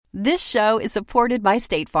This show is supported by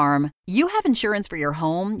State Farm. You have insurance for your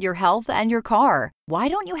home, your health, and your car. Why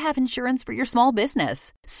don't you have insurance for your small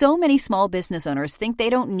business? So many small business owners think they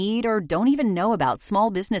don't need or don't even know about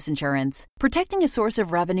small business insurance. Protecting a source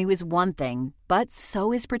of revenue is one thing, but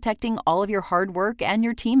so is protecting all of your hard work and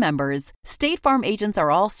your team members. State Farm agents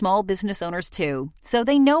are all small business owners too, so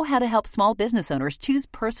they know how to help small business owners choose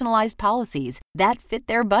personalized policies that fit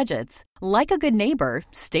their budgets. Like a good neighbor,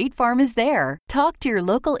 State Farm is there. Talk to your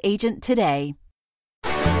local agent today.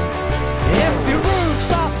 If your roof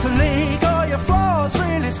starts to leak or your floor's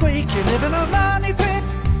really squeak, you live in a money pit.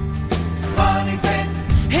 Money pit.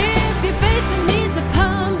 If your basement needs a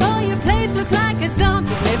pump or your place looks like a dump,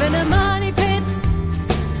 you live in a money pit.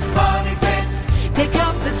 Money pit. Pick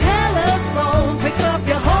up the telephone, fix up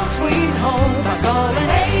your home sweet home by calling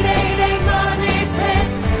 888 Money Pit.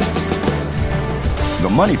 The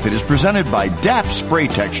Money Pit is presented by DAP Spray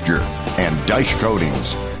Texture and Dyche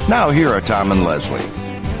Coatings. Now here are Tom and Leslie.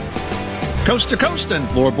 Coast to coast and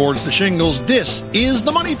floorboards to shingles, this is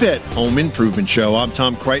the Money Pit Home Improvement Show. I'm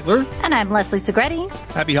Tom Kreitler. And I'm Leslie Segretti.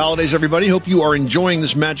 Happy holidays, everybody. Hope you are enjoying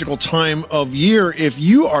this magical time of year. If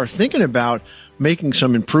you are thinking about making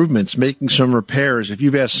some improvements, making some repairs, if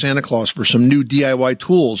you've asked Santa Claus for some new DIY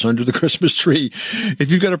tools under the Christmas tree, if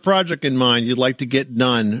you've got a project in mind you'd like to get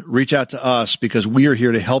done, reach out to us because we are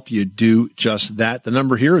here to help you do just that. The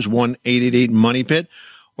number here is 1-888-MONEY-PIT.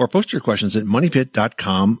 Or post your questions at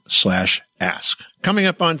moneypit.com/ask. Coming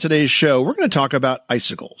up on today's show, we're going to talk about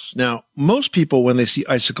icicles. Now, most people, when they see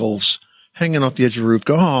icicles hanging off the edge of a roof,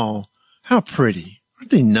 go, oh, how pretty. Aren't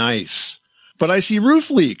they nice? But I see roof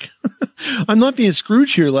leak. I'm not being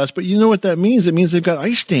Scrooge here, Les, but you know what that means? It means they've got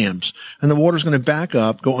ice dams, and the water's going to back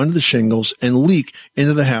up, go under the shingles, and leak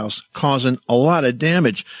into the house, causing a lot of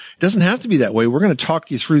damage. It doesn't have to be that way. We're going to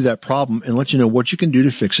talk you through that problem and let you know what you can do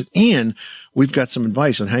to fix it. And we've got some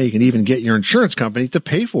advice on how you can even get your insurance company to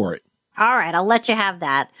pay for it. All right, I'll let you have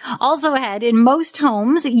that. Also ahead, in most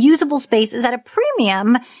homes, usable space is at a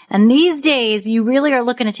premium, and these days, you really are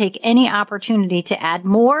looking to take any opportunity to add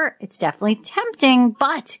more. It's definitely tempting,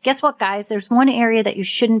 but guess what, guys? There's one area that you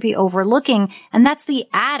shouldn't be overlooking, and that's the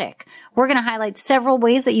attic. We're going to highlight several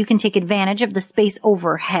ways that you can take advantage of the space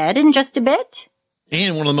overhead in just a bit.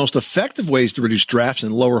 And one of the most effective ways to reduce drafts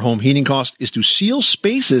and lower home heating costs is to seal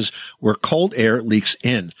spaces where cold air leaks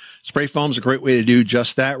in. Spray foam is a great way to do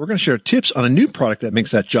just that. We're going to share tips on a new product that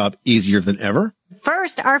makes that job easier than ever.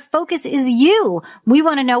 First, our focus is you. We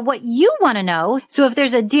want to know what you want to know. So if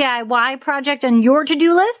there's a DIY project on your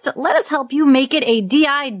to-do list, let us help you make it a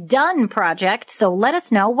DI done project. So let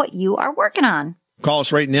us know what you are working on. Call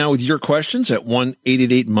us right now with your questions at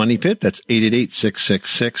 1-888-MONEY-PIT. That's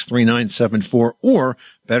 888-666-3974. Or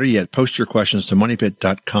better yet, post your questions to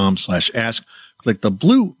moneypit.com/ask. Click the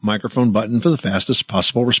blue microphone button for the fastest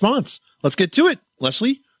possible response. Let's get to it.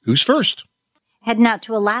 Leslie, who's first? Heading out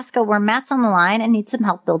to Alaska where Matt's on the line and needs some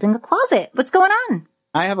help building a closet. What's going on?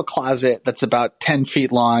 I have a closet that's about 10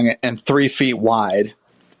 feet long and 3 feet wide.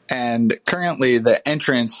 And currently the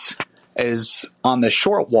entrance is on the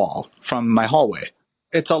short wall from my hallway.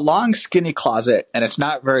 It's a long, skinny closet, and it's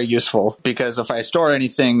not very useful because if I store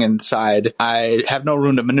anything inside, I have no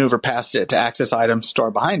room to maneuver past it to access items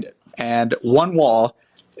stored behind it. And one wall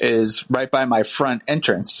is right by my front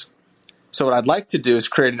entrance. So what I'd like to do is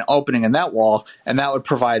create an opening in that wall, and that would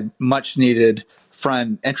provide much needed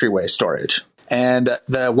front entryway storage. And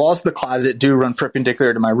the walls of the closet do run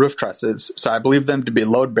perpendicular to my roof trusses, so I believe them to be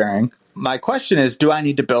load bearing. My question is, do I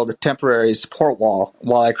need to build a temporary support wall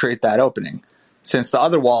while I create that opening? Since the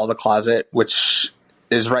other wall of the closet, which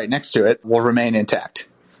is right next to it, will remain intact.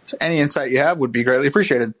 So any insight you have would be greatly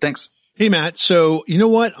appreciated. Thanks. Hey, Matt. So you know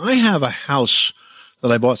what? I have a house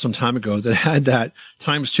that I bought some time ago that had that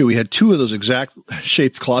times two. We had two of those exact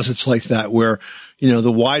shaped closets like that where, you know,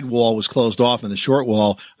 the wide wall was closed off and the short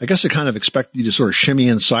wall, I guess it kind of expected you to sort of shimmy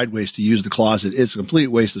in sideways to use the closet. It's a complete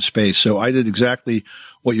waste of space. So I did exactly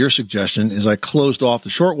what your suggestion is. I closed off the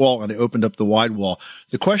short wall and I opened up the wide wall.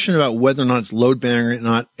 The question about whether or not it's load bearing or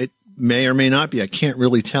not, it may or may not be. I can't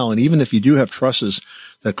really tell. And even if you do have trusses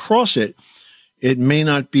that cross it, it may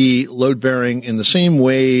not be load-bearing in the same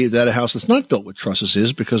way that a house that's not built with trusses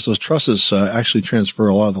is, because those trusses actually transfer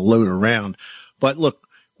a lot of the load around. But look,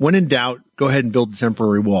 when in doubt, go ahead and build the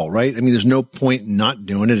temporary wall, right? I mean, there's no point in not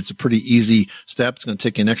doing it. It's a pretty easy step. It's going to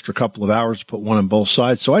take you an extra couple of hours to put one on both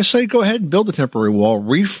sides. So I say go ahead and build the temporary wall,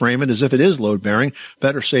 reframe it as if it is load-bearing,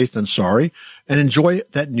 better safe than sorry, and enjoy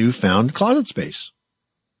that newfound closet space.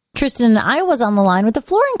 Tristan, I was on the line with the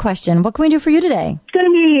flooring question. What can we do for you today? It's going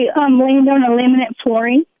to be laying down a laminate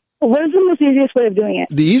flooring. What is the most easiest way of doing it?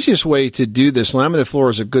 The easiest way to do this, laminate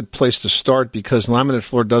floor is a good place to start because laminate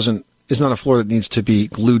floor is not a floor that needs to be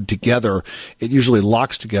glued together. It usually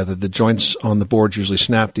locks together. The joints on the boards usually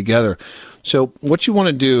snap together. So what you want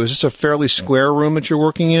to do, is this a fairly square room that you're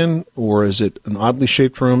working in, or is it an oddly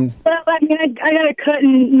shaped room? Well, I mean, I got to cut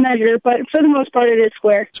and measure, but for the most part, it is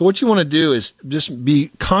square. So what you want to do is just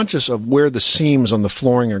be conscious of where the seams on the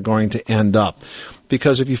flooring are going to end up.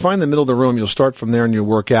 Because if you find the middle of the room, you'll start from there and you'll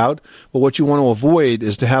work out. But what you want to avoid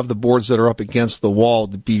is to have the boards that are up against the wall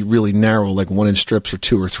to be really narrow, like 1-inch strips or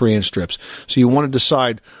 2 or 3-inch strips. So you want to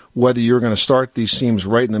decide whether you're going to start these seams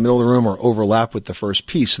right in the middle of the room or overlap with the first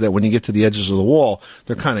piece so that when you get to the edges of the wall,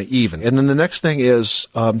 they're kind of even. And then the next thing is,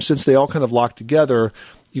 since they all kind of lock together,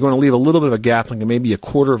 you're going to leave a little bit of a gap, like maybe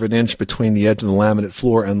 1/4 of an inch between the edge of the laminate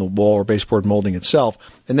floor and the wall or baseboard molding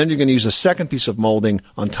itself. And then you're going to use a second piece of molding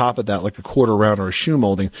on top of that, like a quarter round or a shoe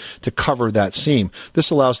molding, to cover that seam.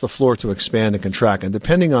 This allows the floor to expand and contract. And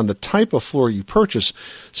depending on the type of floor you purchase,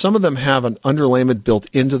 some of them have an underlayment built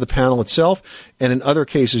into the panel itself. And in other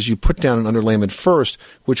cases, you put down an underlayment first,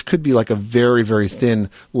 which could be like a very, very thin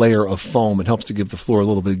layer of foam. It helps to give the floor a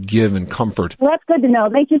little bit of give and comfort. Well, that's good to know.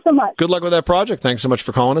 Thank you so much. Good luck with that project. Thanks so much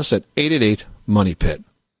for calling us at 888-MONEY-PIT.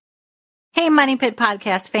 Hey, Money Pit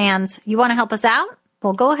podcast fans, you want to help us out?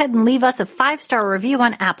 Well, go ahead and leave us a 5-star review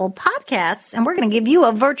on Apple Podcasts, and we're going to give you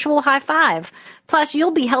a virtual high five. Plus,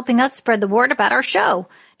 you'll be helping us spread the word about our show.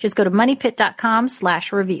 Just go to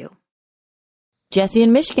moneypit.com/review. Jesse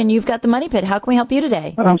in Michigan, you've got the Money Pit. How can we help you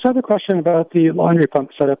today? So I have a question about the laundry pump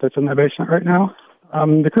setup that's in my basement right now.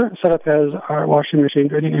 The current setup has our washing machine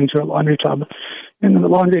draining into a laundry tub, and then the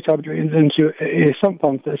laundry tub drains into a sump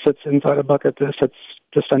pump that sits inside a bucket that sits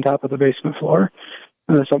just on top of the basement floor.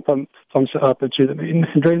 And the sump pump pumps it up into the main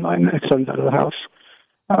drain line that extends out of the house.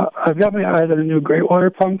 I've got my eyes on a new gray water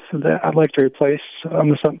pump that I'd like to replace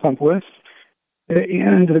the sump pump with.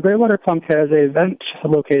 And the gray water pump has a vent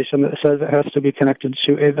location that says it has to be connected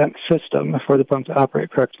to a vent system for the pump to operate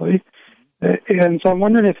correctly. And so I'm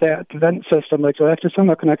wondering if that vent system, do I have to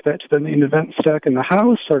somehow connect that to the main vent stack in the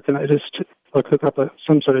house, or can I just hook up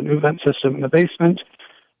some sort of new vent system in the basement?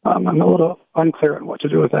 I'm a little unclear on what to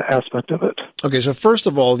do with that aspect of it. Okay, so first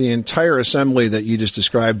of all, the entire assembly that you just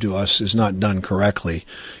described to us is not done correctly.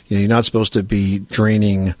 You're not supposed to be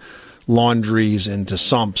draining laundries into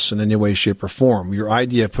sumps in any way, shape, or form. Your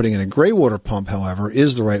idea of putting in a gray water pump, however,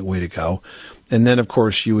 is the right way to go. And then, of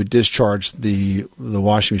course, you would discharge the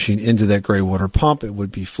washing machine into that gray water pump. It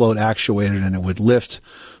would be float actuated, and it would lift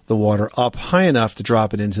the water up high enough to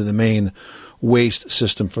drop it into the main waste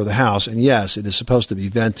system for the house. And yes, it is supposed to be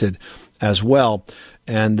vented as well.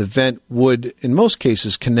 And the vent would, in most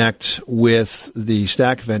cases, connect with the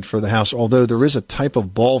stack vent for the house, although there is a type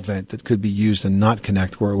of ball vent that could be used and not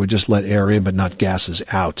connect, where it would just let air in but not gases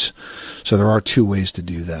out. So there are 2 ways to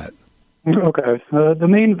do that. Okay. The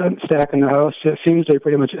main vent stack in the house, it seems to be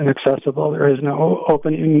pretty much inaccessible. There is no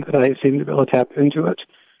opening that I seem to be able to tap into it.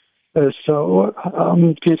 So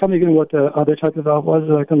can you tell me again what the other type of valve was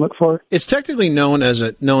that I can look for? It's technically known as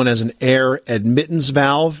an air admittance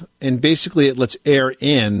valve, and basically it lets air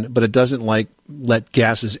in, but it doesn't let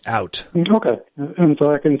gases out. Okay. And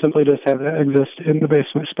so I can simply just have that exist in the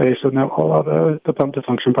basement space and that will allow the pump to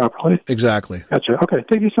function properly. Exactly. Gotcha. Okay.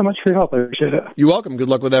 Thank you so much for your help. I appreciate it. You're welcome. Good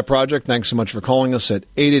luck with that project. Thanks so much for calling us at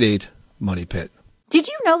 888-MONEY-PIT. Did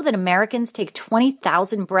you know that Americans take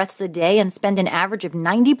 20,000 breaths a day and spend an average of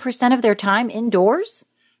 90% of their time indoors?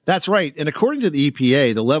 That's right. And according to the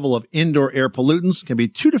EPA, the level of indoor air pollutants can be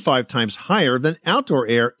 2 to 5 times higher than outdoor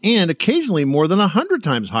air, and occasionally more than 100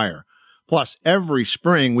 times higher. Plus, every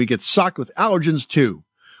spring we get socked with allergens too.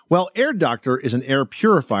 Well, Air Doctor is an air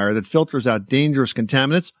purifier that filters out dangerous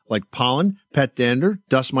contaminants like pollen, pet dander,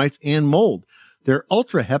 dust mites, and mold. Their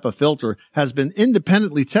Ultra HEPA filter has been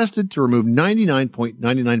independently tested to remove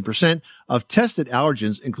 99.99% of tested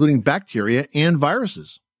allergens, including bacteria and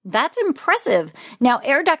viruses. That's impressive. Now,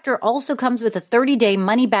 Air Doctor also comes with a 30-day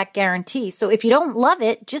money-back guarantee, so if you don't love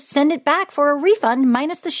it, just send it back for a refund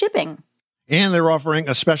minus the shipping. And they're offering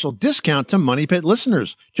a special discount to Money Pit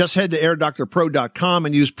listeners. Just head to airdoctorpro.com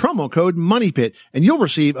and use promo code MONEYPIT, and you'll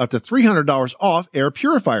receive up to $300 off air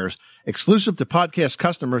purifiers. Exclusive to podcast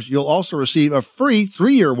customers, you'll also receive a free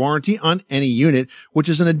 3-year warranty on any unit, which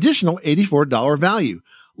is an additional $84 value.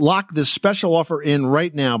 Lock this special offer in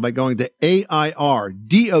right now by going to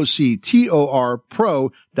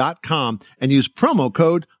airdoctorpro.com and use promo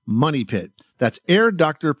code MONEYPIT. That's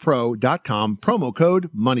airdoctorpro.com, promo code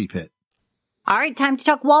MONEYPIT. All right, time to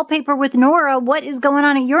talk wallpaper with Nora. What is going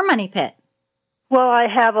on at your Money Pit? Well, I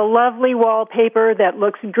have a lovely wallpaper that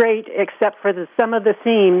looks great except for some of the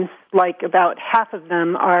seams. like about half of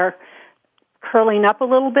them are curling up a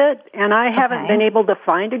little bit, and I haven't been able to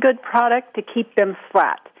find a good product to keep them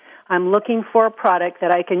flat. I'm looking for a product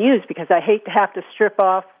that I can use because I hate to have to strip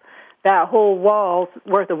off that whole wall's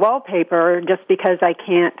worth of wallpaper just because I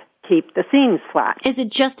can't keep the seams flat. Is it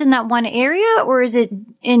just in that one area, or is it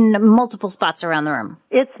in multiple spots around the room?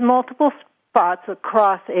 It's multiple spots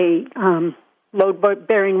across a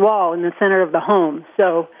load-bearing wall in the center of the home.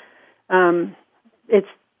 So it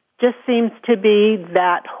just seems to be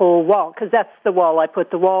that whole wall, because that's the wall I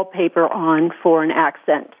put the wallpaper on for an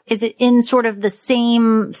accent. Is it in sort of the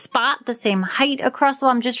same spot, the same height across the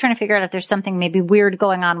wall? I'm just trying to figure out if there's something maybe weird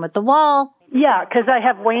going on with the wall. Yeah, because I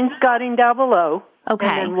have wainscoting down below. Okay.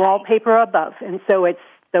 And then wallpaper above. And so it's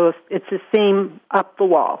the seam up the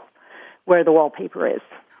wall where the wallpaper is.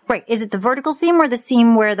 Right. Is it the vertical seam or the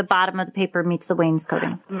seam where the bottom of the paper meets the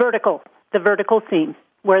wainscoting? Vertical. The vertical seam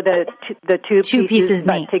where the two pieces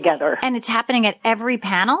meet together. And it's happening at every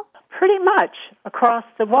panel? Pretty much across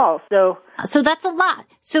the wall. So that's a lot.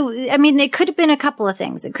 So, I mean, it could have been a couple of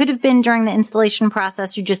things. It could have been during the installation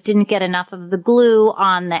process, you just didn't get enough of the glue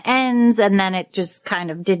on the ends, and then it just kind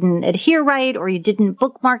of didn't adhere right, or you didn't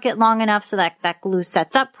bookmark it long enough so that glue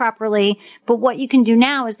sets up properly. But what you can do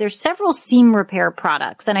now is there's several seam repair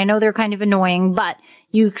products, and I know they're kind of annoying, but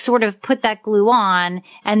you sort of put that glue on,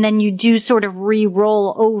 and then you do sort of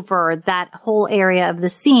re-roll over that whole area of the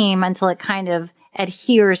seam until it kind of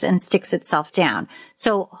adheres and sticks itself down.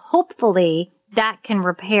 So hopefully that can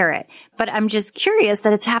repair it. But I'm just curious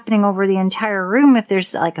that it's happening over the entire room, if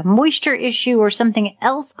there's like a moisture issue or something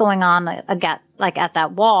else going on like at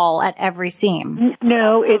that wall at every seam.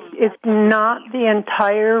 No, it's not the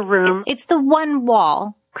entire room. It's the one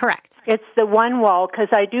wall, correct? It's the one wall, because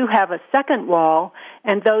I do have a second wall,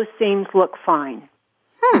 and those seams look fine.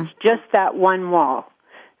 It's just that one wall.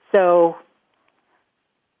 So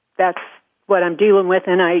that's what I'm dealing with,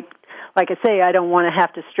 and like I say, I don't want to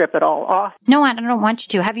have to strip it all off. No, I don't want you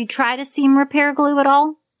to. Have you tried a seam repair glue at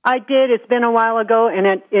all? I did. It's been a while ago,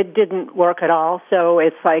 and it didn't work at all. So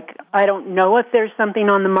it's like, I don't know if there's something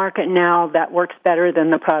on the market now that works better than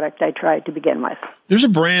the product I tried to begin with. There's a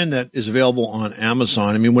brand that is available on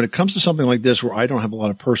Amazon. I mean, when it comes to something like this where I don't have a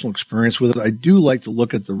lot of personal experience with it, I do like to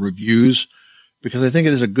look at the reviews, because I think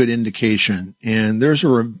it is a good indication. And there's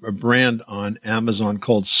a brand on Amazon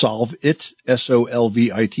called Solvite,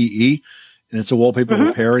 Solvite, and it's a wallpaper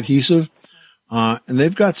repair adhesive. And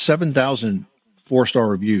they've got 7,000 4-star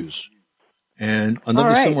reviews. And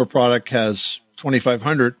another similar product has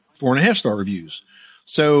 2,500 4.5-star reviews.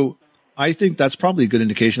 So I think that's probably a good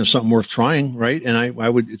indication of something worth trying, right? And I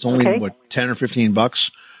would, it's only, $10 or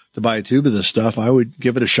 $15 to buy a tube of this stuff. I would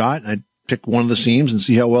give it a shot, and I'd pick one of the seams and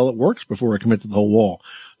see how well it works before I commit to the whole wall.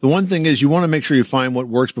 The one thing is you want to make sure you find what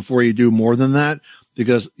works before you do more than that,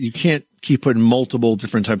 because you can't keep putting multiple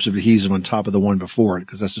different types of adhesive on top of the one before it,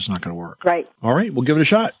 because that's just not going to work. Right. All right. We'll give it a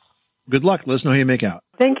shot. Good luck. Let us know how you make out.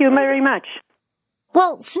 Thank you very much.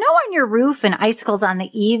 Well, snow on your roof and icicles on the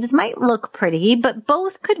eaves might look pretty, but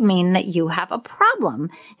both could mean that you have a problem.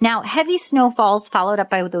 Now, heavy snowfalls followed up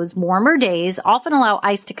by those warmer days often allow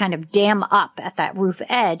ice to kind of dam up at that roof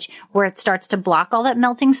edge, where it starts to block all that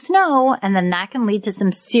melting snow, and then that can lead to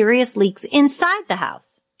some serious leaks inside the house.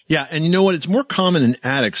 Yeah, and you know what? It's more common in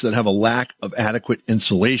attics that have a lack of adequate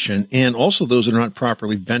insulation, and also those that are not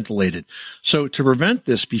properly ventilated. So to prevent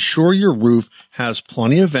this, be sure your roof has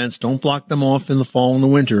plenty of vents. Don't block them off in the fall and the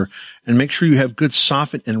winter, and make sure you have good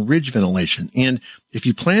soffit and ridge ventilation. And if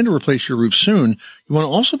you plan to replace your roof soon, you want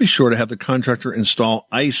to also be sure to have the contractor install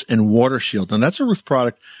ice and water shield. Now, that's a roof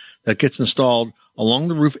product that gets installed along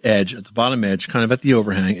the roof edge, at the bottom edge, kind of at the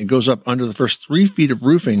overhang. It goes up under the first 3 feet of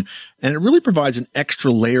roofing, and it really provides an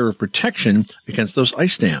extra layer of protection against those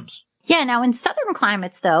ice dams. Yeah, now in southern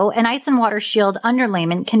climates, though, an ice and water shield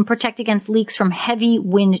underlayment can protect against leaks from heavy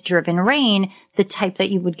wind-driven rain, the type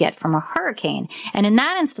that you would get from a hurricane. And in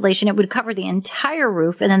that installation, it would cover the entire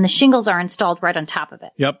roof, and then the shingles are installed right on top of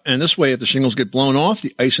it. Yep, and this way, if the shingles get blown off,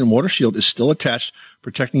 the ice and water shield is still attached,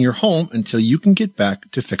 protecting your home until you can get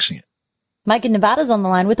back to fixing it. Mike in Nevada's on the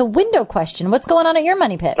line with a window question. What's going on at your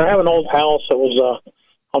money pit? I have an old house that was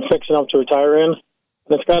I'm fixing up to retire in.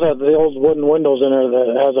 And it's got the old wooden windows in there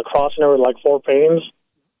that has a cross in there with like 4 panes.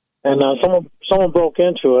 And someone broke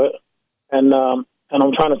into it, and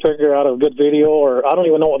I'm trying to figure out a good video, or I don't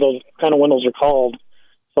even know what those kind of windows are called.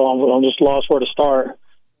 So I'm just lost where to start.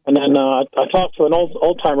 And then I talked to an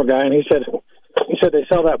old timer guy, and he said they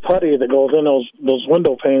sell that putty that goes in those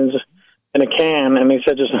window panes in a can, and he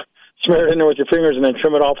said just smear it in there with your fingers and then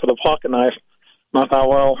trim it off with a pocket knife. And I thought,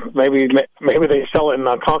 well, maybe they sell it in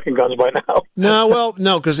caulking guns by now. No,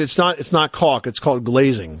 because it's not caulk. It's called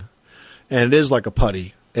glazing. and it is like a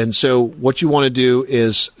putty. And so what you want to do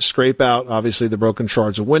is scrape out, obviously, the broken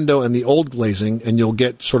shards of window and the old glazing, and you'll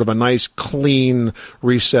get sort of a nice, clean,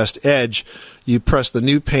 recessed edge. You press the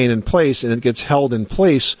new pane in place, and it gets held in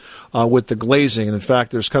place with the glazing. And in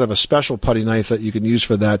fact, there's kind of a special putty knife that you can use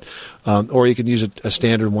for that, or you can use a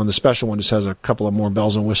standard one. The special one just has a couple of more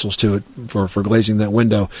bells and whistles to it for glazing that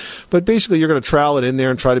window. But basically, you're going to trowel it in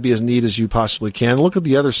there and try to be as neat as you possibly can. Look at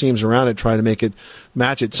the other seams around it, try to make it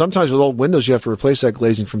match it. Sometimes with old windows, you have to replace that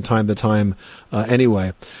glazing from time to time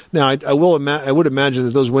anyway. Now, I would imagine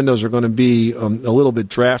that those windows are going to be a little bit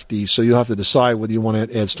drafty, so you'll have to decide whether you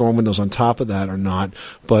want to add storm windows on top of that or not.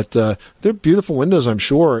 But they're beautiful windows, I'm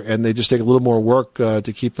sure, and they just take a little more work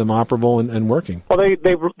to keep them operable and working. Well, they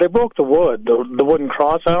broke the wood, the wooden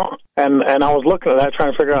cross out, and I was looking at that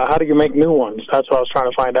trying to figure out how do you make new ones. That's what I was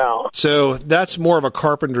trying to find out. So that's more of a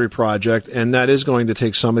carpentry project, and that is going to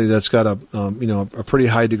take somebody that's got a pretty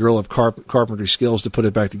high degree of carpentry skills to put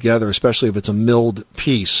it back together, especially if it's a milled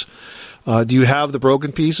piece. Do you have the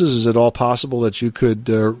broken pieces? Is it all possible that you could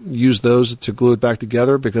use those to glue it back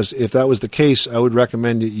together? Because if that was the case, I would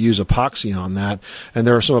recommend you use epoxy on that. And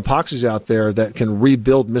there are some epoxies out there that can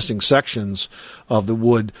rebuild missing sections of the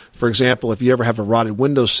wood. For example, if you ever have a rotted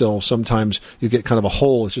windowsill, sometimes you get kind of a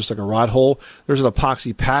hole. It's just like a rot hole. There's an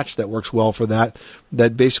epoxy patch that works well for that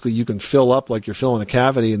basically you can fill up like you're filling a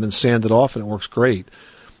cavity and then sand it off, and it works great.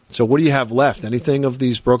 So what do you have left? Anything of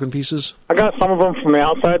these broken pieces? I got some of them from the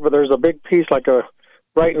outside, but there's a big piece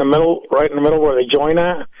right in the middle where they join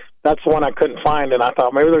at. That's the one I couldn't find, and I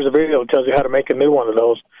thought maybe there's a video that tells you how to make a new one of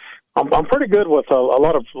those. I'm pretty good with a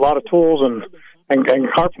lot of tools and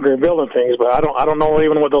carpentry and building things, but I don't know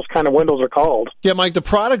even what those kind of windows are called. Yeah, Mike, the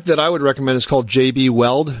product that I would recommend is called JB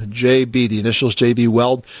Weld. JB, the initials JB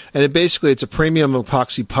Weld, and it's a premium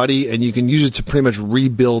epoxy putty, and you can use it to pretty much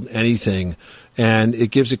rebuild anything. And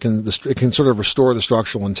it can sort of restore the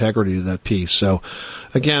structural integrity of that piece. So,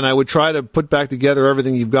 again, I would try to put back together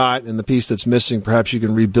everything you've got, and the piece that's missing, perhaps you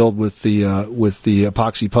can rebuild with the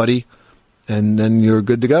epoxy putty, and then you're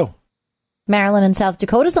good to go. Marilyn in South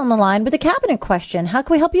Dakota is on the line with a cabinet question. How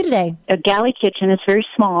can we help you today? A galley kitchen. It's very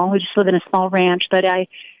small. We just live in a small ranch, but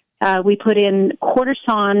we put in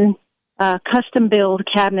quarter-sawn custom build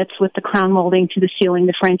cabinets with the crown molding to the ceiling,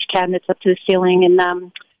 the French cabinets up to the ceiling,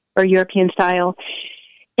 and or European style.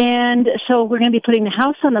 And so we're going to be putting the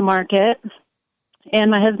house on the market,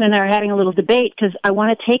 and my husband and I are having a little debate because I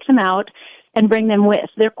want to take them out and bring them with.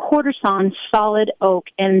 They're quarter-sawn solid oak,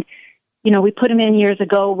 and we put them in years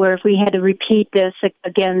ago where if we had to repeat this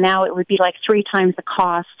again now, it would be like 3 times the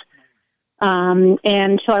cost.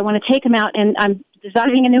 And so I want to take them out, and I'm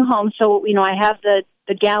designing a new home, so I have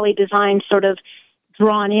the galley design sort of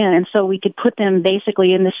drawn in, and so we could put them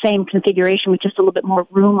basically in the same configuration with just a little bit more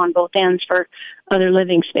room on both ends for other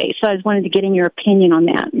living space. So I was wanted to get in your opinion on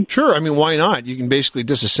that. Sure. I mean, why not? You can basically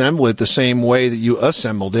disassemble it the same way that you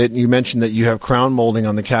assembled it. You mentioned that you have crown molding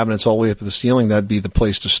on the cabinets all the way up to the ceiling. That'd be the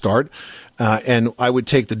place to start. And I would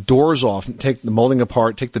take the doors off, take the molding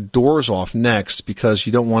apart, take the doors off next, because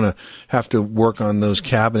you don't want to have to work on those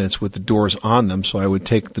cabinets with the doors on them. So I would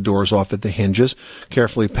take the doors off at the hinges,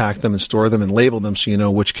 carefully pack them and store them and label them so you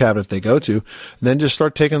know which cabinet they go to. And then just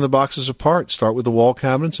start taking the boxes apart. Start with the wall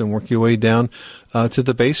cabinets and work your way down to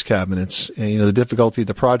the base cabinets. And, the difficulty of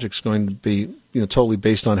the project is going to be totally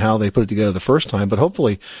based on how they put it together the first time. But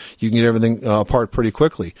hopefully you can get everything apart pretty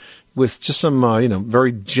quickly with just some,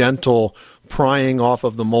 very gentle prying off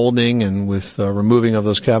of the molding and with removing of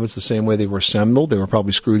those cabinets the same way they were assembled. They were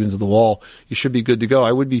probably screwed into the wall. You should be good to go.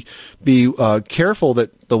 I would be careful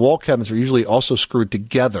that the wall cabinets are usually also screwed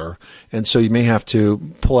together, and so you may have to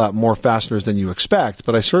pull out more fasteners than you expect,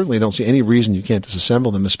 but I certainly don't see any reason you can't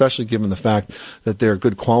disassemble them, especially given the fact that they're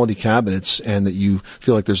good quality cabinets and that you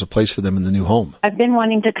feel like there's a place for them in the new home. I've been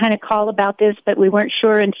wanting to kind of call about this, but we weren't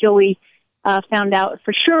sure until we found out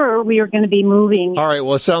for sure we were going to be moving. All right.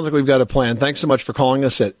 Well, it sounds like we've got a plan. Thanks so much for calling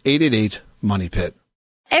us at 888-MONEY-PIT.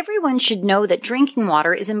 Everyone should know that drinking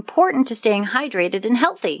water is important to staying hydrated and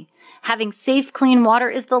healthy. Having safe, clean water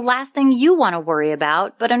is the last thing you want to worry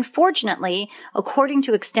about, but unfortunately, according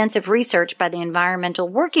to extensive research by the Environmental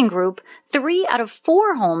Working Group, 3 out of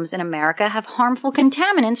 4 homes in America have harmful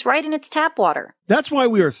contaminants right in its tap water. That's why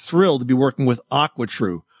we are thrilled to be working with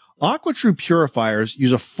AquaTrue. AquaTrue purifiers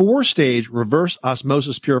use a 4-stage reverse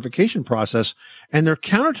osmosis purification process, and their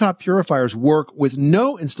countertop purifiers work with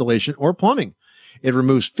no installation or plumbing. It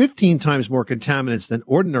removes 15 times more contaminants than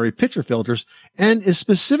ordinary pitcher filters and is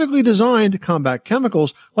specifically designed to combat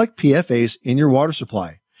chemicals like PFAS in your water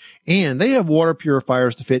supply. And they have water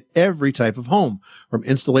purifiers to fit every type of home, from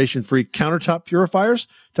installation-free countertop purifiers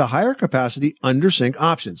to higher capacity under-sink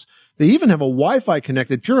options. They even have a Wi-Fi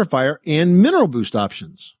connected purifier and mineral boost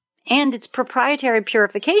options. And its proprietary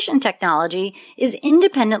purification technology is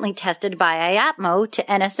independently tested by IAPMO to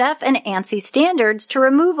NSF and ANSI standards to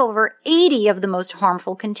remove over 80 of the most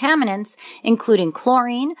harmful contaminants, including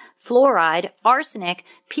chlorine, fluoride, arsenic,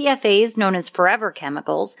 PFAs known as forever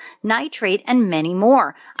chemicals, nitrate, and many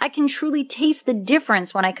more. I can truly taste the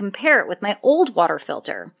difference when I compare it with my old water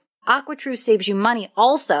filter. AquaTrue saves you money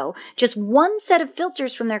also. Just one set of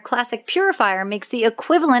filters from their classic purifier makes the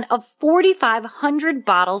equivalent of 4,500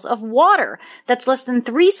 bottles of water. That's less than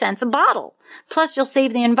 3 cents a bottle. Plus, you'll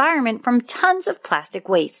save the environment from tons of plastic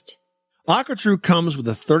waste. AquaTrue comes with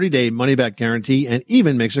a 30-day money-back guarantee and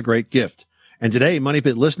even makes a great gift. And today, Money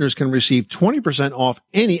Pit listeners can receive 20% off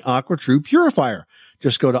any AquaTrue purifier.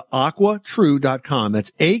 Just go to aquatrue.com.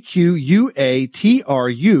 That's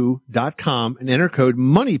AQUATRU.com and enter code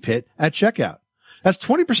MONEYPIT at checkout. That's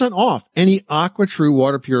 20% off any AquaTrue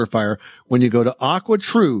water purifier when you go to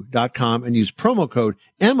aquatrue.com and use promo code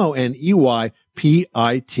MONEYPIT.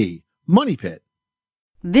 Money Pit.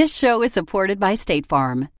 This show is supported by State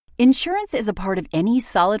Farm. Insurance is a part of any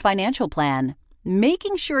solid financial plan.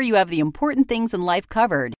 Making sure you have the important things in life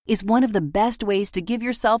covered is one of the best ways to give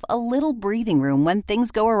yourself a little breathing room when things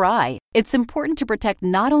go awry. It's important to protect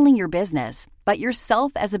not only your business, but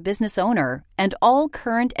yourself as a business owner and all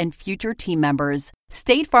current and future team members.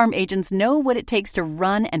 State Farm agents know what it takes to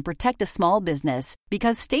run and protect a small business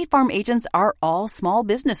because State Farm agents are all small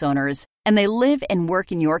business owners and they live and work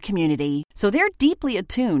in your community. So they're deeply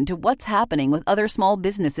attuned to what's happening with other small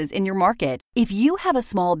businesses in your market. If you have a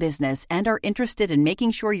small business and are interested in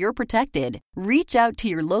making sure you're protected, reach out to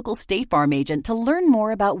your local State Farm agent to learn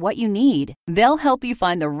more about what you need. They'll help you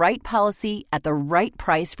find the right policy at the right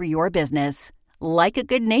price for your business. Like a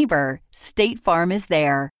good neighbor, State Farm is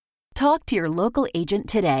there. Talk to your local agent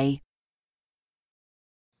today.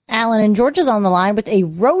 Alan and George is on the line with a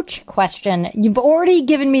roach question. You've already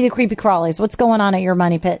given me the creepy crawlies. What's going on at your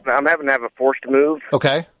Money Pit? I'm having to have a forced move.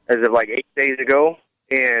 Okay. As of like 8 days ago.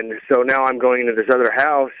 And so now I'm going into this other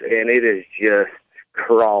house, and it is just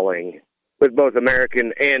crawling with both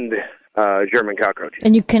American and German cockroaches.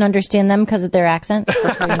 And you can understand them because of their accents?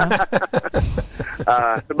 That's how you know.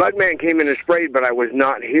 The bug man came in and sprayed, but I was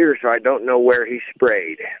not here, so I don't know where he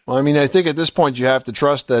sprayed. Well, I mean, I think at this point you have to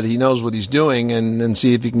trust that he knows what he's doing and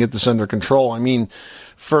see if he can get this under control. I mean,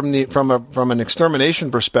 from an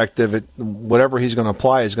extermination perspective, whatever he's going to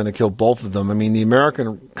apply is going to kill both of them. I mean, the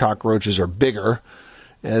American cockroaches are bigger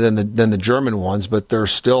than the German ones, but they're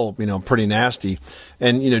still, pretty nasty.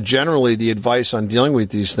 And, generally the advice on dealing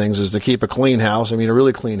with these things is to keep a clean house, a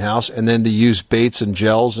really clean house, and then to use baits and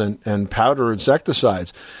gels and powder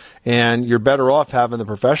insecticides. And you're better off having the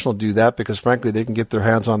professional do that because, frankly, they can get their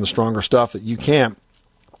hands on the stronger stuff that you can't.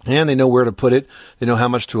 And they know where to put it. They know how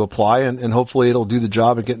much to apply, and hopefully it'll do the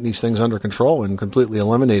job of getting these things under control and completely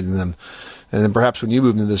eliminating them. And then perhaps when you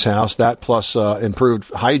move into this house, that plus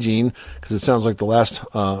improved hygiene, because it sounds like the last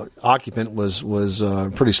occupant was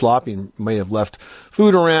pretty sloppy and may have left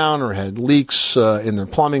food around or had leaks in their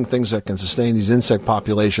plumbing, things that can sustain these insect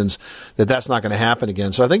populations, that's not going to happen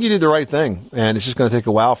again. So I think you did the right thing, and it's just going to take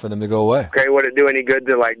a while for them to go away. Okay, would it do any good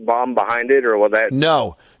to bomb behind it, or will that?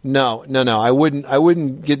 No. I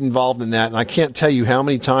wouldn't get involved in that. And I can't tell you how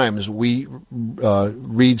many times we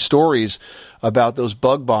read stories about those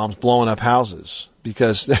bug bombs blowing up houses,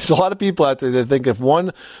 because there's a lot of people out there that think if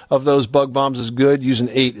one of those bug bombs is good, using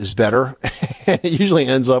 8 is better. It usually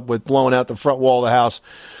ends up with blowing out the front wall of the house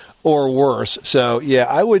or worse. So yeah,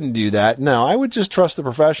 I wouldn't do that. No, I would just trust the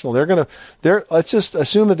professional. Let's just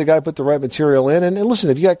assume that the guy put the right material in. And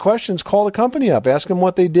listen, if you got questions, call the company up, ask them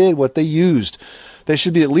what they did, what they used. They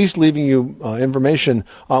should be at least leaving you information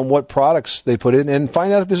on what products they put in, and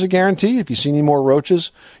find out if there's a guarantee. If you see any more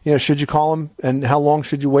roaches, should you call them, and how long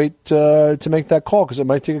should you wait to make that call? Because it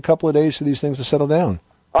might take a couple of days for these things to settle down.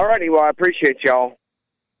 All righty. Well, I appreciate y'all.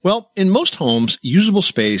 Well, in most homes, usable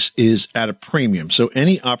space is at a premium, so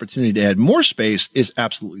any opportunity to add more space is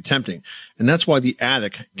absolutely tempting. And that's why the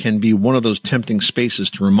attic can be one of those tempting spaces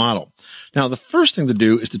to remodel. Now, the first thing to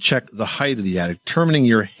do is to check the height of the attic, determining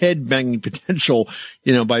your head-banging potential,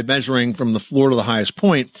 by measuring from the floor to the highest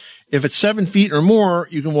point. If it's 7 feet or more,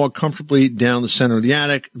 you can walk comfortably down the center of the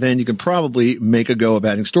attic. Then you can probably make a go of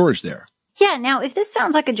adding storage there. Yeah, now if this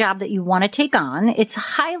sounds like a job that you want to take on, it's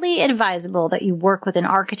highly advisable that you work with an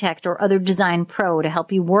architect or other design pro to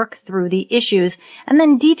help you work through the issues and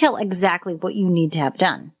then detail exactly what you need to have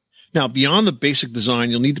done. Now, beyond the basic design,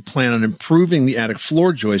 you'll need to plan on improving the attic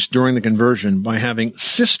floor joists during the conversion by having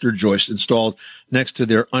sister joists installed next to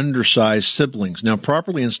their undersized siblings. Now,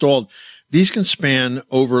 properly installed, These can span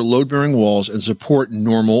over load-bearing walls and support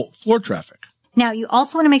normal floor traffic. Now, you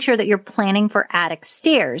also want to make sure that you're planning for attic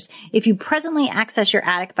stairs. If you presently access your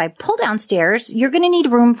attic by pull-down stairs, you're going to need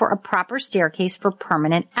room for a proper staircase for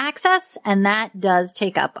permanent access, and that does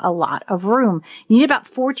take up a lot of room. You need about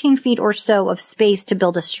 14 feet or so of space to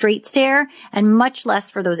build a straight stair, and much less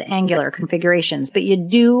for those angular configurations, but you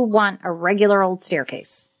do want a regular old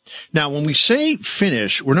staircase. Now, when we say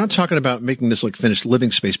finish, we're not talking about making this like finished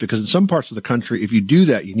living space, because in some parts of the country, if you do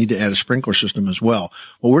that, you need to add a sprinkler system as well.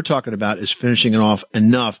 What we're talking about is finishing it off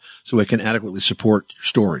enough so it can adequately support your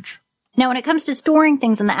storage. Now, when it comes to storing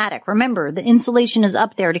things in the attic, remember, the insulation is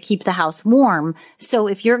up there to keep the house warm. So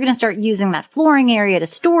if you're going to start using that flooring area to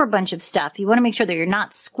store a bunch of stuff, you want to make sure that you're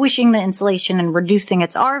not squishing the insulation and reducing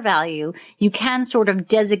its R value. You can sort of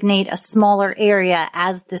designate a smaller area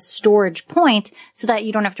as the storage point so that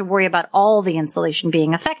you don't have to worry about all the insulation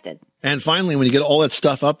being affected. And finally, when you get all that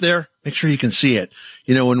stuff up there, make sure you can see it.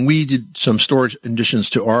 You know, when we did some storage additions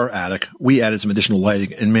to our attic, we added some additional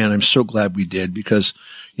lighting. And man, I'm so glad we did, because,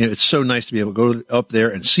 you know, it's so nice to be able to go up there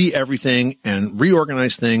and see everything and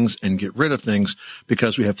reorganize things and get rid of things,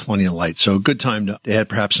 because we have plenty of light. So a good time to add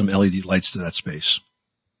perhaps some LED lights to that space.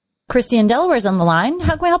 Christy in Delaware is on the line.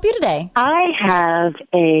 How can we help you today? I have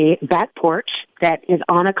a back porch that is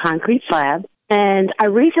on a concrete slab. And I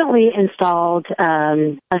recently installed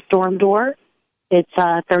a storm door. It's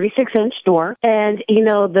a 36-inch door. And, you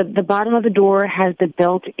know, the bottom of the door has the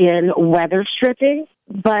built-in weather stripping.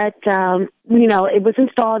 But, you know, it was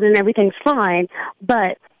installed and everything's fine.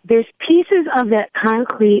 But there's pieces of that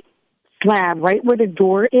concrete slab right where the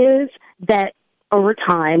door is that over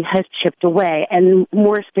time has chipped away, and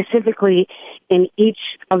more specifically in each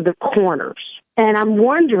of the corners. And I'm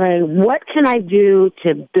wondering, what can I do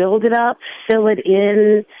to build it up, fill it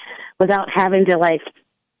in, without having to, like,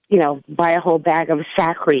 you know, buy a whole bag of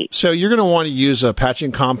Sacrete? So you're going to want to use a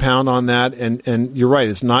patching compound on that. And you're right.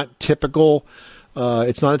 It's not typical.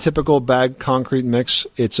 It's not a typical bag concrete mix.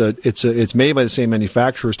 It's made by the same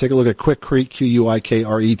manufacturers. Take a look at Quikrete,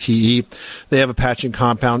 Quikrete. They have a patching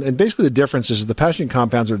compound, and basically the difference is the patching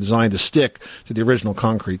compounds are designed to stick to the original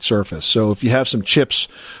concrete surface. So if you have some chips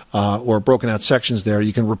or broken out sections there,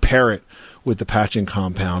 you can repair it with the patching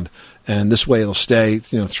compound, and this way it'll stay,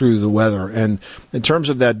 you know, through the weather. And in terms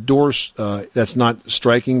of that door that's not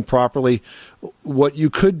striking properly, what you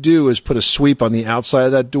could do is put a sweep on the outside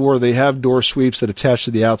of that door. They have door sweeps that attach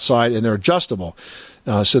to the outside, and they're adjustable.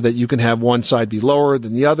 So that you can have one side be lower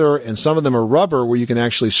than the other, and some of them are rubber where you can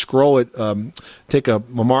actually scroll it, take a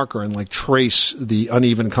marker and like trace the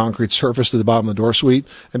uneven concrete surface to the bottom of the door sweep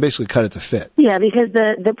and basically cut it to fit. Yeah, because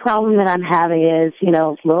the problem that I'm having is, you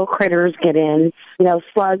know, little critters get in, you know,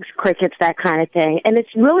 slugs, crickets, that kind of thing, and it's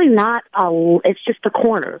really not it's just the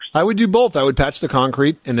corners. I would do both. I would patch the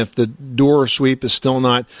concrete, and if the door sweep is still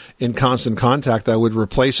not in constant contact, I would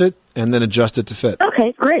replace it and then adjust it to fit.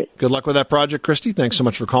 Okay, great. Good luck with that project, Christy. Thanks so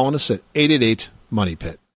much for calling us at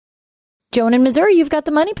 888-MONEY-PIT. Joan in Missouri, you've got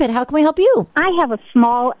the Money Pit. How can we help you? I have a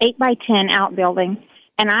small 8x10 outbuilding,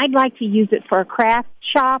 and I'd like to use it for a craft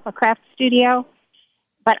shop, a craft studio,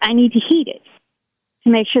 but I need to heat it to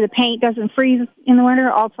make sure the paint doesn't freeze in the winter.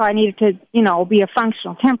 Also, I need it to, you know, be a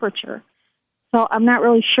functional temperature. So I'm not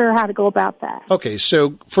really sure how to go about that. Okay,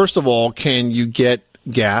 so first of all, can you get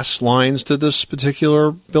gas lines to this particular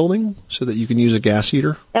building so that you can use a gas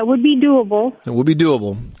heater? That would be doable. It would be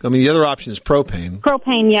doable. I mean, the other option is propane.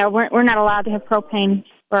 Propane, yeah. We're not allowed to have propane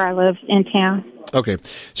where I live in town. Okay.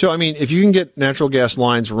 So, I mean, if you can get natural gas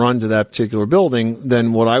lines run to that particular building,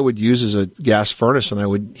 then what I would use is a gas furnace, and I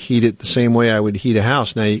would heat it the same way I would heat a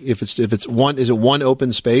house. Now, if it's one, is it one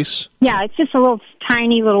open space? Yeah, it's just a little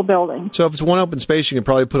tiny little building. So if it's one open space, you can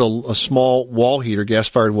probably put a small wall heater,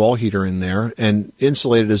 gas-fired wall heater in there and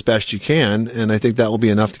insulate it as best you can, and I think that will be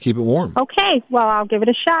enough to keep it warm. Okay. Well, I'll give it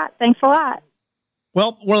a shot. Thanks a lot.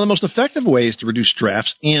 Well, one of the most effective ways to reduce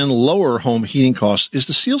drafts and lower home heating costs is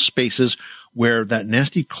to seal spaces where that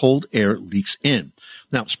nasty cold air leaks in.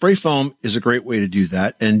 Now, spray foam is a great way to do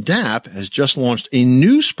that, and DAP has just launched a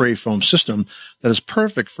new spray foam system that is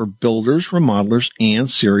perfect for builders, remodelers, and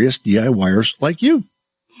serious DIYers like you.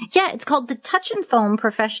 Yeah, it's called the Touch and Foam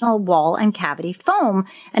Professional Wall and Cavity Foam.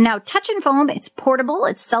 And now Touch and Foam, it's portable,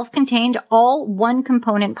 it's self-contained, all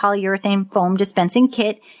one-component polyurethane foam dispensing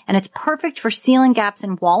kit, and it's perfect for sealing gaps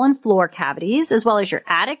in wall and floor cavities, as well as your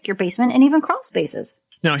attic, your basement, and even crawl spaces.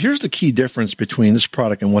 Now, here's the key difference between this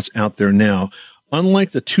product and what's out there now.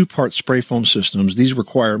 Unlike the two-part spray foam systems, these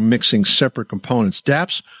require mixing separate components.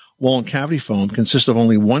 DAP's wall and cavity foam consists of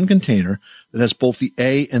only one container that has both the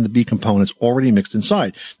A and the B components already mixed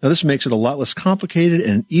inside. Now, this makes it a lot less complicated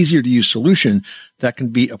and an easier to use solution that can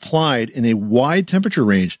be applied in a wide temperature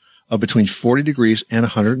range of between 40 degrees and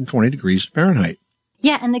 120 degrees Fahrenheit.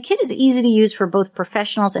 Yeah, and the kit is easy to use for both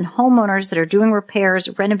professionals and homeowners that are doing repairs,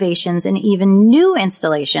 renovations, and even new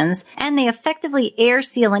installations. And they effectively air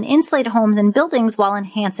seal and insulate homes and buildings while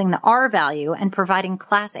enhancing the R value and providing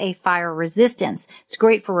Class A fire resistance. It's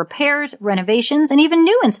great for repairs, renovations, and even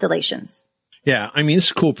new installations. Yeah, I mean, it's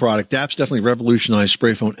a cool product. DAP's definitely revolutionized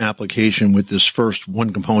spray foam application with this first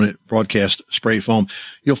one-component broadcast spray foam.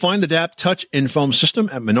 You'll find the DAP Touch in Foam system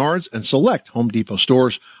at Menards and select Home Depot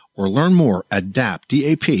stores, or learn more at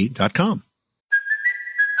DAP.com.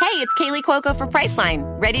 Hey, it's Kaylee Cuoco for Priceline.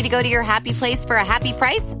 Ready to go to your happy place for a happy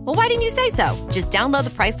price? Well, why didn't you say so? Just download the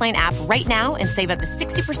Priceline app right now and save up to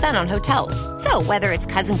 60% on hotels. So whether it's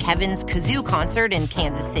Cousin Kevin's Kazoo Concert in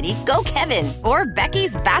Kansas City, go Kevin, or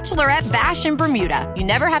Becky's Bachelorette Bash in Bermuda, you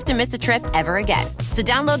never have to miss a trip ever again. So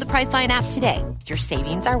download the Priceline app today. Your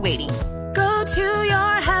savings are waiting. Go to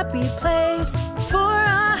your happy place for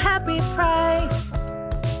a happy price.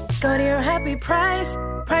 Go to your happy price,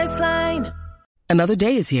 Priceline. Another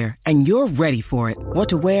day is here, and you're ready for it. What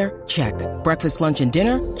to wear? Check. Breakfast, lunch, and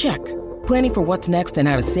dinner? Check. Planning for what's next and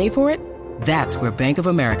how to save for it? That's where Bank of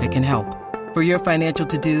America can help. For your financial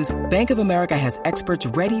to-dos, Bank of America has experts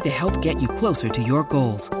ready to help get you closer to your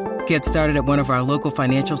goals. Get started at one of our local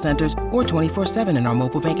financial centers or 24/7 in our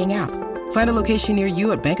mobile banking app. Find a location near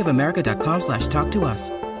you at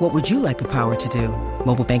bankofamerica.com/talktous. What would you like the power to do?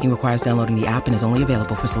 Mobile banking requires downloading the app and is only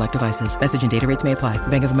available for select devices. Message and data rates may apply.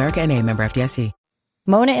 Bank of America NA, member FDIC.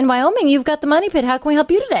 Mona in Wyoming, you've got the Money Pit. How can we help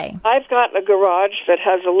you today? I've got a garage that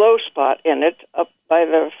has a low spot in it up by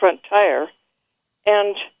the front tire,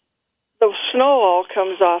 and the snow all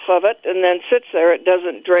comes off of it and then sits there. It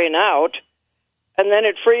doesn't drain out, and then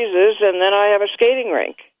it freezes, and then I have a skating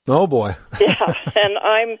rink. Oh, boy. Yeah, and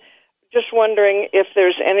I'm just wondering if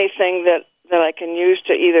there's anything that I can use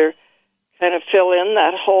to either kind of fill in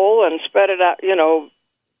that hole and spread it out,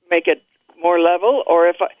 make it more level,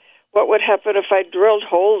 or what would happen if I drilled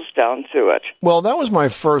holes down through it? Well, that was my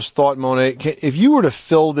first thought, Mona. If you were to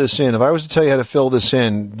fill this in, if I was to tell you how to fill this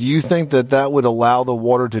in, do you think that would allow the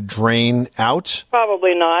water to drain out?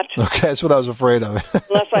 Probably not. Okay, that's what I was afraid of.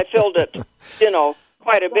 Unless I filled it,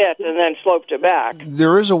 quite a bit and then sloped it back.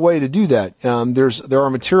 There is a way to do that. There are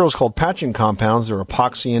materials called patching compounds. They're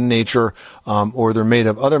epoxy in nature, or they're made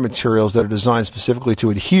of other materials that are designed specifically to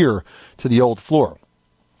adhere to the old floor.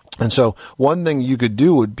 And so one thing you could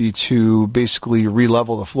do would be to basically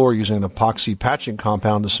re-level the floor using an epoxy patching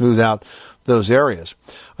compound to smooth out those areas.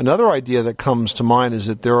 Another idea that comes to mind is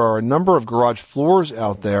that there are a number of garage floors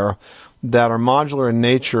out there that are modular in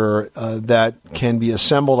nature that can be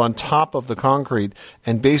assembled on top of the concrete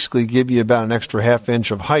and basically give you about an extra half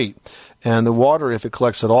inch of height. And the water, if it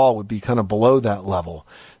collects at all, would be kind of below that level.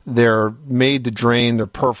 They're made to drain, they're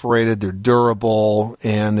perforated, they're durable,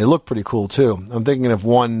 and they look pretty cool too. I'm thinking of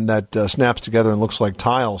one that snaps together and looks like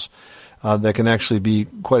tiles that can actually be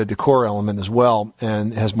quite a decor element as well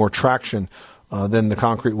and has more traction than the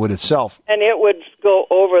concrete would itself. And it would go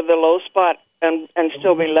over the low spot and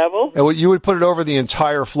still be level? And you would put it over the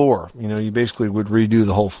entire floor. You basically would redo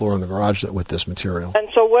the whole floor in the garage with this material. And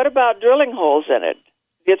so what about drilling holes in it?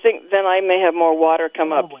 Do you think then I may have more water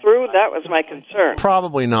come up through? That was my concern.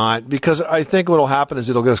 Probably not, because I think what will happen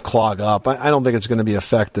is it'll just clog up. I don't think it's going to be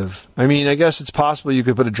effective. I mean, I guess it's possible you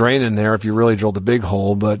could put a drain in there if you really drilled a big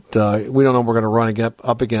hole, but we don't know what we're going to run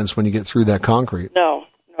up against when you get through that concrete. No.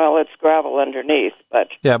 Well, it's gravel underneath, but...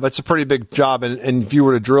 Yeah, but it's a pretty big job, and if you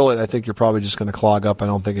were to drill it, I think you're probably just going to clog up. I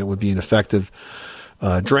don't think it would be an effective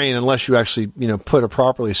drain unless you actually, put a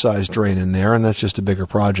properly sized drain in there, and that's just a bigger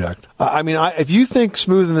project. If you think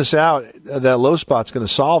smoothing this out, that low spot's going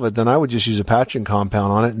to solve it, then I would just use a patching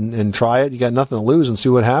compound on it and try it. You got nothing to lose and see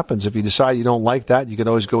what happens. If you decide you don't like that, you could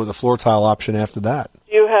always go with a floor tile option after that.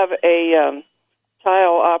 Do you have a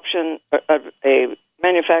tile option, a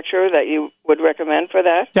manufacturer that you would recommend for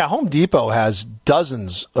that? Yeah, Home Depot has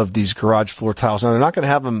dozens of these garage floor tiles. Now, they're not going to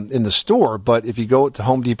have them in the store, but if you go to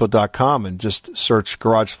HomeDepot.com and just search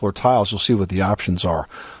garage floor tiles, you'll see what the options are.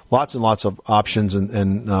 Lots and lots of options, and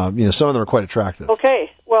some of them are quite attractive. Okay.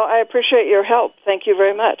 Well, I appreciate your help. Thank you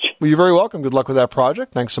very much. Well, you're very welcome. Good luck with that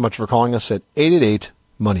project. Thanks so much for calling us at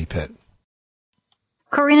 888-MONEY-PIT.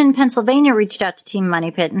 Corinne in Pennsylvania reached out to Team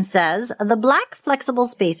Money Pit and says, the black flexible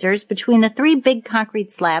spacers between the 3 big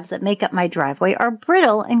concrete slabs that make up my driveway are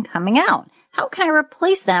brittle and coming out. How can I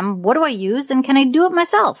replace them? What do I use? And can I do it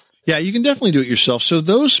myself? Yeah, you can definitely do it yourself. So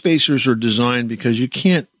those spacers are designed because you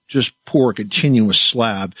can't just pour a continuous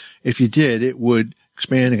slab. If you did, it would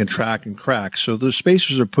expand and contract and crack. So those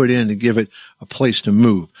spacers are put in to give it a place to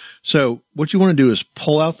move. So what you want to do is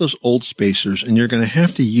pull out those old spacers, and you're going to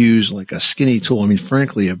have to use like a skinny tool. I mean,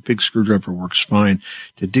 frankly, a big screwdriver works fine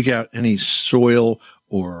to dig out any soil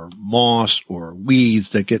or moss or weeds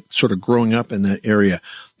that get sort of growing up in that area.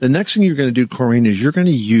 The next thing you're going to do, Corrine, is you're going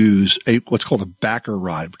to use what's called a backer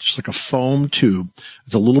rod, which is like a foam tube.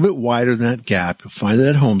 It's a little bit wider than that gap. You'll find it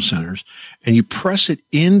at home centers, and you press it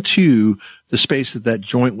into the space that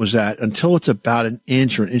joint was at until it's about an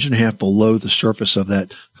inch or an inch and a half below the surface of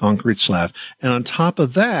that concrete slab. And on top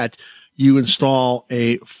of that, you install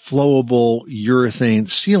a flowable urethane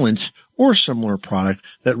sealant or similar product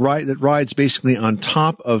that rides basically on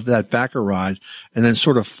top of that backer rod and then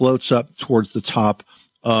sort of floats up towards the top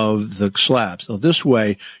of the slab. So this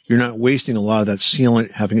way, you're not wasting a lot of that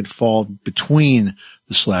sealant, having it fall between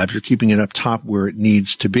the slabs. You're keeping it up top where it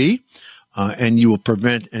needs to be. And you will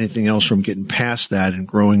prevent anything else from getting past that and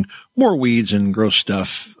growing more weeds and gross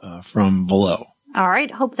stuff from below. All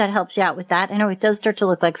right. Hope that helps you out with that. I know it does start to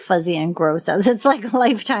look like fuzzy and gross as it's like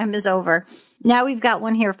lifetime is over. Now we've got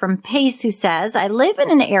one here from Pace who says, I live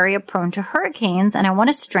in an area prone to hurricanes and I want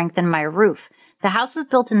to strengthen my roof. The house was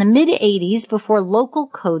built in the mid-'80s before local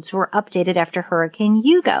codes were updated after Hurricane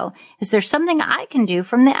Hugo. Is there something I can do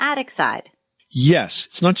from the attic side? Yes.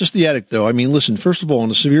 It's not just the attic, though. I mean, listen, first of all, in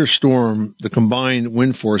a severe storm, the combined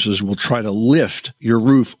wind forces will try to lift your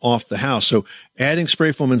roof off the house. So adding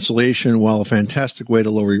spray foam insulation, while a fantastic way to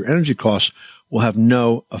lower your energy costs, will have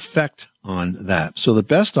no effect on that. So the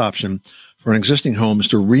best option for an existing home is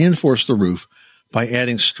to reinforce the roof by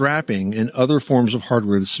adding strapping and other forms of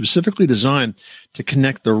hardware that's specifically designed to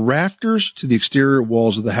connect the rafters to the exterior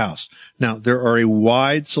walls of the house. Now, there are a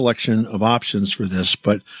wide selection of options for this,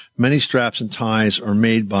 but many straps and ties are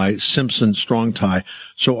made by Simpson Strong Tie.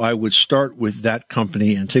 So I would start with that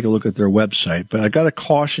company and take a look at their website. But I got to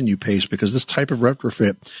caution you, Pace, because this type of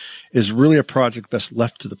retrofit is really a project best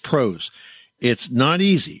left to the pros. It's not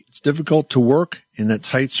easy. It's difficult to work in that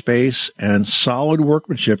tight space, and solid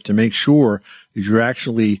workmanship to make sure that you're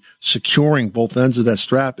actually securing both ends of that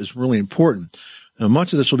strap is really important. Now,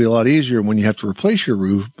 much of this will be a lot easier when you have to replace your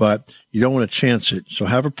roof, but you don't want to chance it. So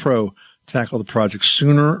have a pro tackle the project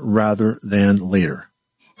sooner rather than later.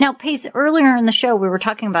 Now, Pace, earlier in the show, we were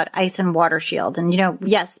talking about ice and water shield. And,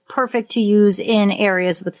 yes, perfect to use in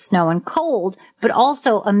areas with snow and cold, but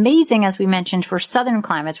also amazing, as we mentioned, for southern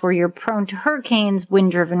climates where you're prone to hurricanes,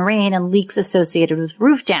 wind-driven rain, and leaks associated with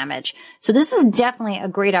roof damage. So this is definitely a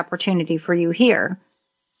great opportunity for you here.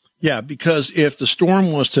 Yeah, because if the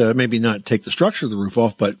storm was to maybe not take the structure of the roof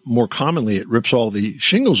off, but more commonly it rips all the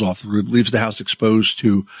shingles off the roof, leaves the house exposed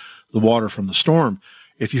to the water from the storm.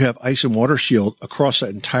 If you have ice and water shield across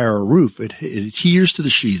that entire roof, it adheres to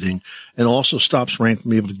the sheathing and also stops rain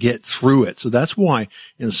from being able to get through it. So that's why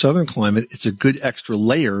in the southern climate, it's a good extra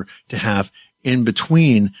layer to have in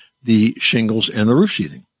between the shingles and the roof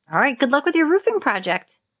sheathing. All right. Good luck with your roofing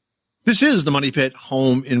project. This is the Money Pit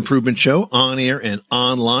Home Improvement Show, on air and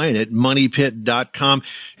online at moneypit.com.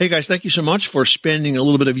 Hey guys, thank you so much for spending a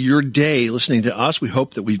little bit of your day listening to us. We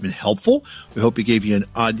hope that we've been helpful. We hope we gave you an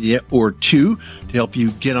idea or two to help you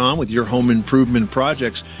get on with your home improvement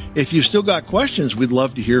projects. If you've still got questions, we'd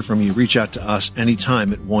love to hear from you. Reach out to us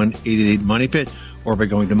anytime at 1-888-MONEYPIT or by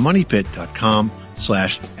going to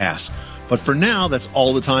moneypit.com/ask. But for now, that's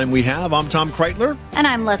all the time we have. I'm Tom Kreitler. And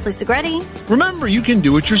I'm Leslie Segretti. Remember, you can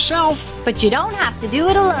do it yourself. But you don't have to do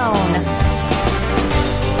it alone.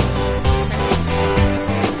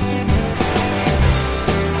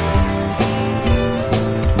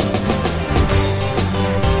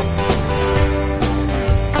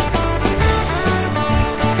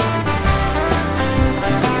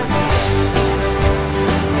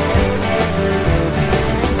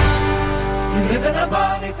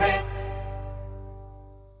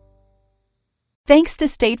 Thanks to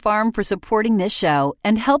State Farm for supporting this show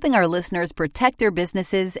and helping our listeners protect their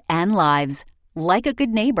businesses and lives. Like a good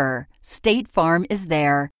neighbor, State Farm is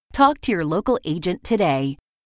there. Talk to your local agent today.